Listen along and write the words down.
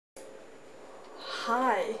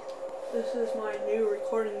Hi, this is my new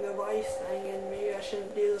recording device thing, and maybe I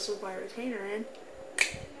shouldn't do this with my retainer in.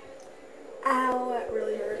 Ow, that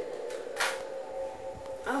really hurt.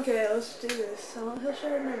 Okay, let's do this. Silent Hill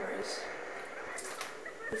Shared Memories.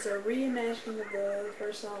 It's a reimagining of the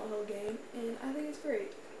first Silent Hill game, and I think it's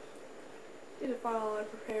great. Did a file I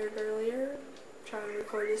prepared earlier, trying to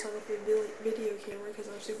record this on a video camera because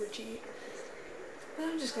I'm super cheap. But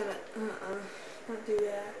I'm just gonna, not do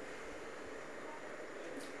that.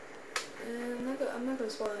 And I'm not gonna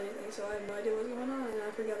spoil anything, so I have no idea what's going on, and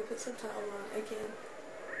I forgot to put subtitles on it again.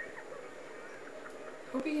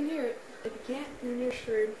 Hope you can hear it. If you can't, then you're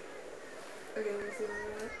screwed. Okay, let me see what I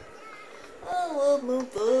got. I love my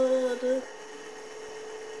butt.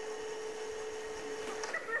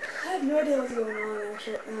 I have no idea what's going on,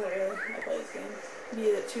 actually. Not really. I play this game.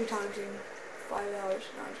 Beat it 2 times in 5 hours.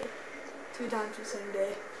 No, I'm joking. 2 times the same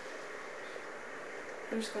day.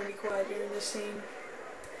 I'm just gonna be quiet during this scene.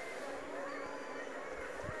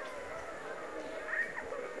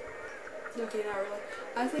 Okay, not really.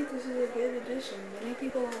 I think this is a good addition. Many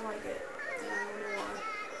people don't like it. And I don't know why.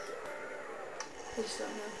 I just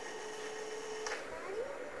don't know.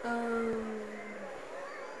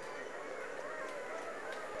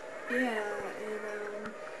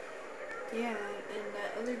 Yeah, and that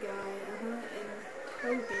other guy, and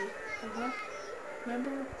Toby,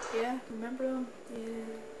 Remember? Yeah, remember him?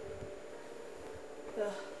 Yeah.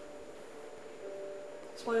 Ugh.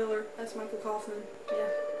 Spoiler, that's Michael Kaufman. Yeah.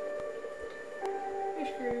 You're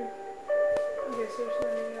screwed. Okay, so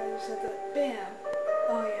I just have to, bam!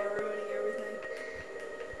 Oh yeah, ruining everything.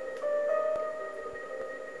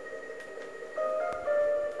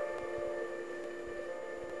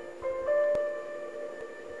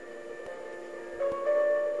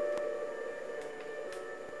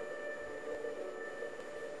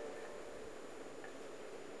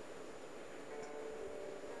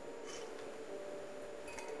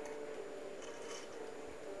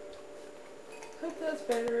 Hope that's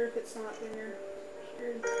better if it's not there.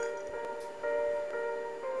 Sure.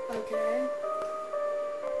 Okay.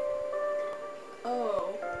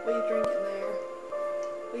 Oh, what are you drinking there?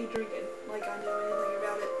 What are you drinking? Like I know anything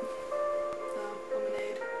about it. Oh,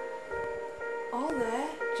 lemonade. All that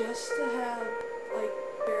just to have, like,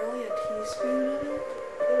 barely a teaspoon of it?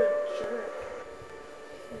 What a jerk.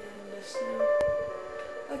 And the snow.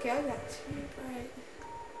 Okay, I got 2, right.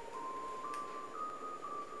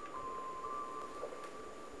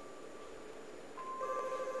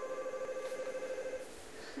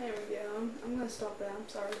 There we go. I'm gonna stop that. I'm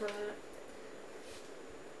sorry for that.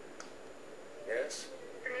 Yes?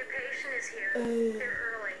 The new patient is here. They're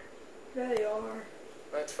early. They are.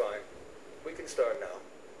 That's fine. We can start now.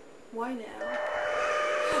 Why now?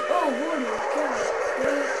 Oh, Lordy, God.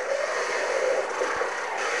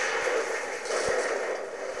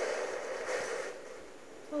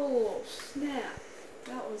 Oh, snap.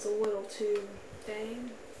 That was a little too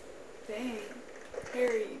dang.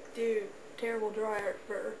 Harry, dude, terrible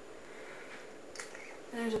driver.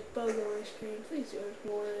 And there's a bug on my screen. Please do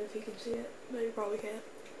ignore it if you can see it, but you probably can't.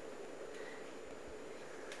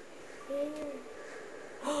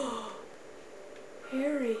 Oh,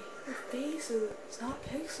 Harry, your face is not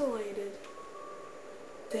pixelated.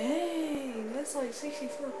 Dang, that's like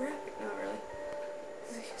 64 graphic. Not really.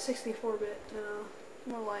 64-bit. No,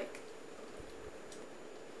 more like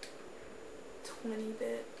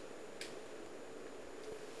 20-bit.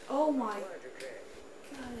 Oh my Glad you came.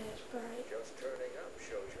 God, that's bright. Just turning up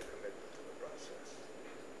shows your commitment to the process.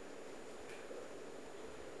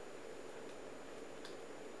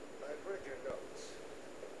 I've read your notes.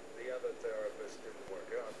 The other therapist didn't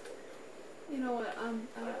work out for you. You know what? I'm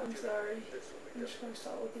sorry. This will be I'm just gonna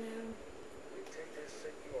stop looking at him. We take this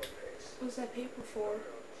at your pace. What's that paper for?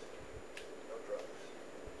 No drugs.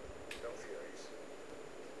 No theories.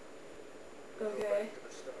 Okay. Go back to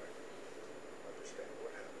the start. Understand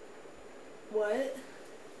what happened. What?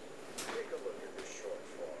 Take a look at this short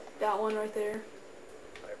form. That one right there.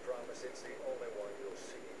 I promise it's the only one you'll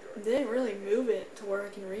see during. Didn't really move it to where I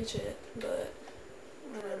can reach it, but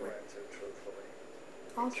whatever. Answer truthfully.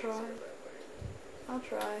 I'll It's easier try. that way. I'll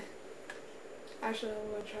try. Actually,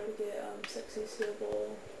 I'm gonna try to get sexy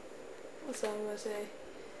syllable. What's that I'm gonna say?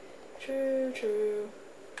 True, true,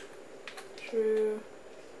 true,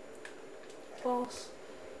 false,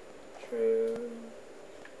 true,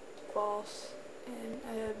 false, and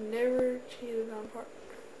I have never cheated on part.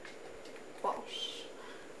 False.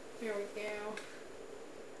 Here we go.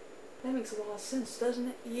 That makes a lot of sense, doesn't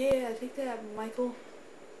it? Yeah, take that, Michael.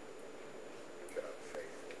 God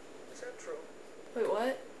faithful. Is that true? Wait,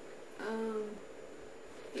 what?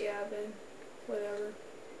 Yeah, I've been. Whatever.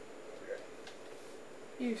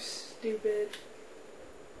 You stupid.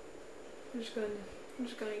 I'm just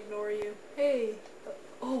gonna ignore you. Hey!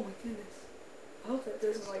 Oh my goodness. I hope that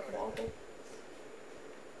doesn't like wobble.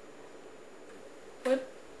 What?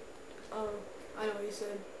 Oh, I know what you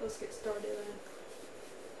said. Let's get started then.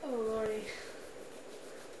 Oh lordy.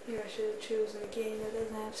 I think I should have chosen a game that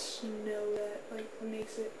doesn't have snow that like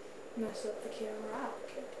makes it mess up the camera. I don't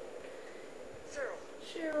care.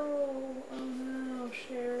 Cheryl! Oh no,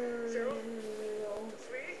 Cheryl.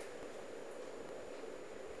 Sweetie?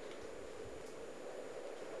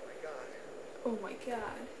 Oh my god. Oh my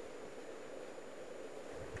god.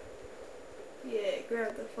 Yeah,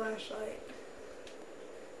 grab the flashlight.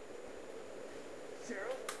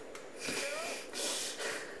 Cheryl?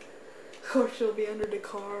 Or she'll be under the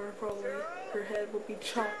car, probably her head will be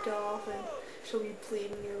chopped off and she'll be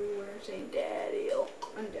bleeding everywhere saying, Daddy, oh,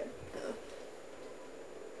 I'm dead.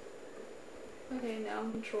 Okay, now I'm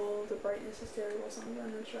in control of the brightness is terrible, so I'm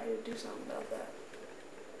gonna try to do something about that.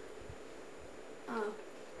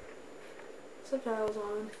 Subtitles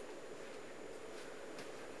on.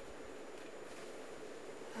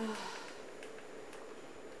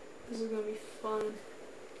 This is gonna be fun.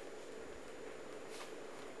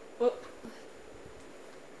 Oh.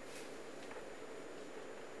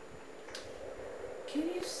 Can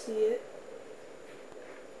you see it?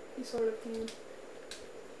 You sort of can.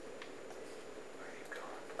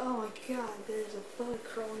 Oh my god, there's a bug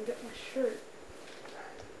crawling up my shirt.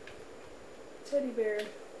 Teddy bear.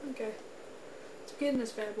 Okay. Let's get in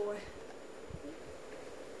this bad boy.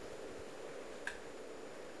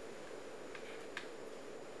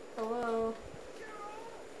 Hello?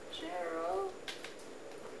 Cheryl?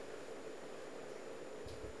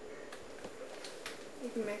 You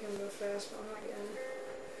can make him go fast, but I'm not getting it.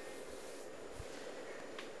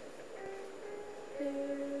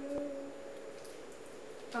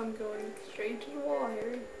 I'm going straight to the wall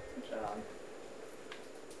here. Good job.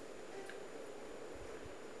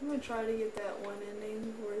 I'm gonna try to get that one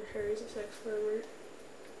ending where Harry's a sex pervert.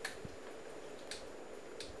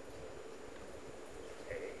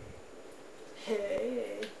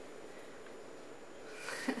 Hey.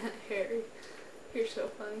 Harry, you're so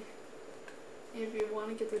funny. And if you want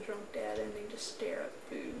to get the drunk dad ending, just stare at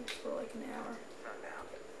food for like an hour. Not now.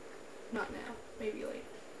 Not now. Maybe later.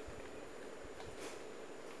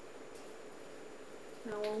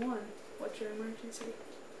 911. What's your emergency?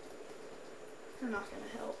 They're not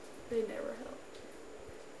gonna help. They never help.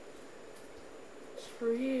 It's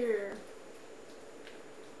for here.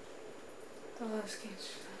 Oh, this game's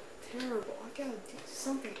terrible. I gotta do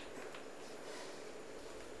something.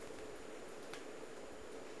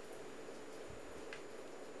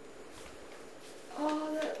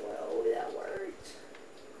 Oh, that worked.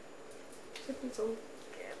 Except it's old.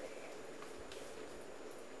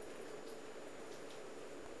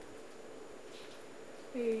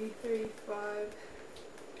 Maybe 35.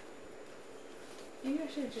 Maybe I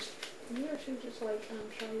should just like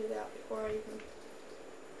try it out before I even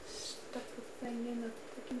stuck the thing in the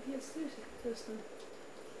freaking PS2 system.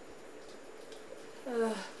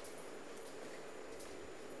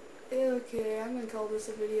 Okay, I'm gonna call this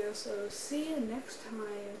a video, so see you next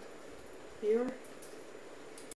time. Viewer.